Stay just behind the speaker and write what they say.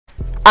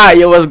Alright,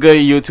 yo, what's good,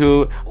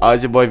 YouTube?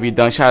 It's your boy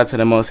vDunkk. Shout out to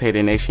the most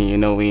hated nation. You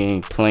know we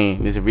ain't playing.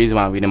 There's a reason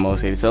why we the most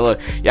hated. So look,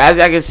 yeah, as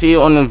y'all can see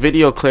on the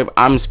video clip,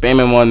 I'm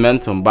spamming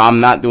momentum, but I'm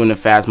not doing the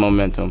fast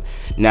momentum.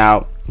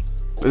 Now,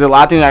 there's a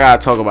lot of things I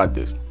gotta talk about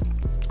this.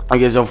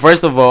 Okay, so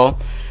first of all,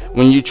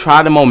 when you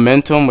try the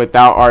momentum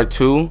without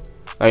R2,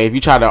 like if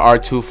you try to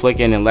R2 flick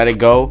in and let it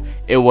go,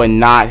 it would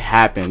not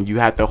happen. You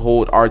have to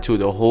hold R2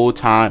 the whole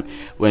time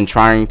when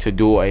trying to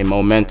do a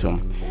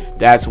momentum.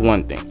 That's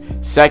one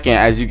thing. Second,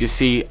 as you can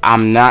see,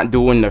 I'm not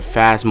doing the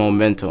fast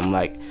momentum.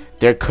 Like,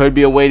 there could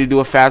be a way to do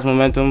a fast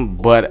momentum,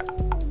 but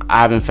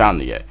I haven't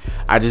found it yet.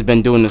 I just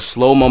been doing the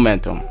slow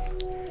momentum.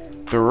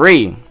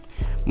 3,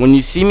 when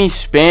you see me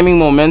spamming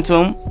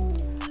momentum,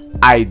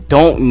 I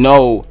don't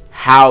know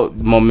how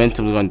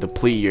momentum is going to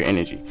deplete your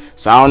energy.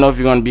 So I don't know if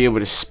you're going to be able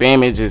to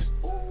spam it just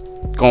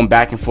going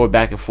back and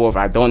forth.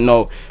 I don't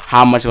know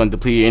how much it's going to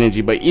deplete your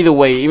energy, but either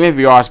way, even if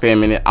you are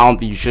spamming it, I don't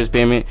think you should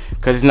spam it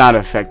because it's not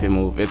an effective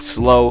move. It's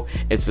slow.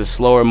 It's a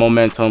slower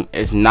momentum.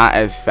 It's not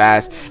as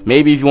fast.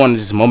 Maybe if you want to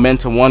just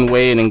momentum one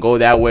way and then go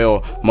that way,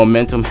 or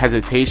momentum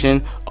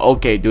hesitation,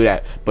 okay, do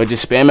that. But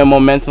just spamming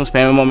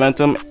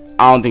momentum,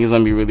 I don't think it's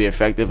going to be really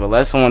effective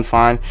unless someone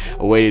find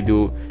a way to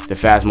do the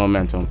fast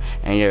momentum.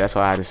 And yeah, that's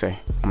all I had to say.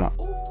 I'm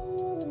out.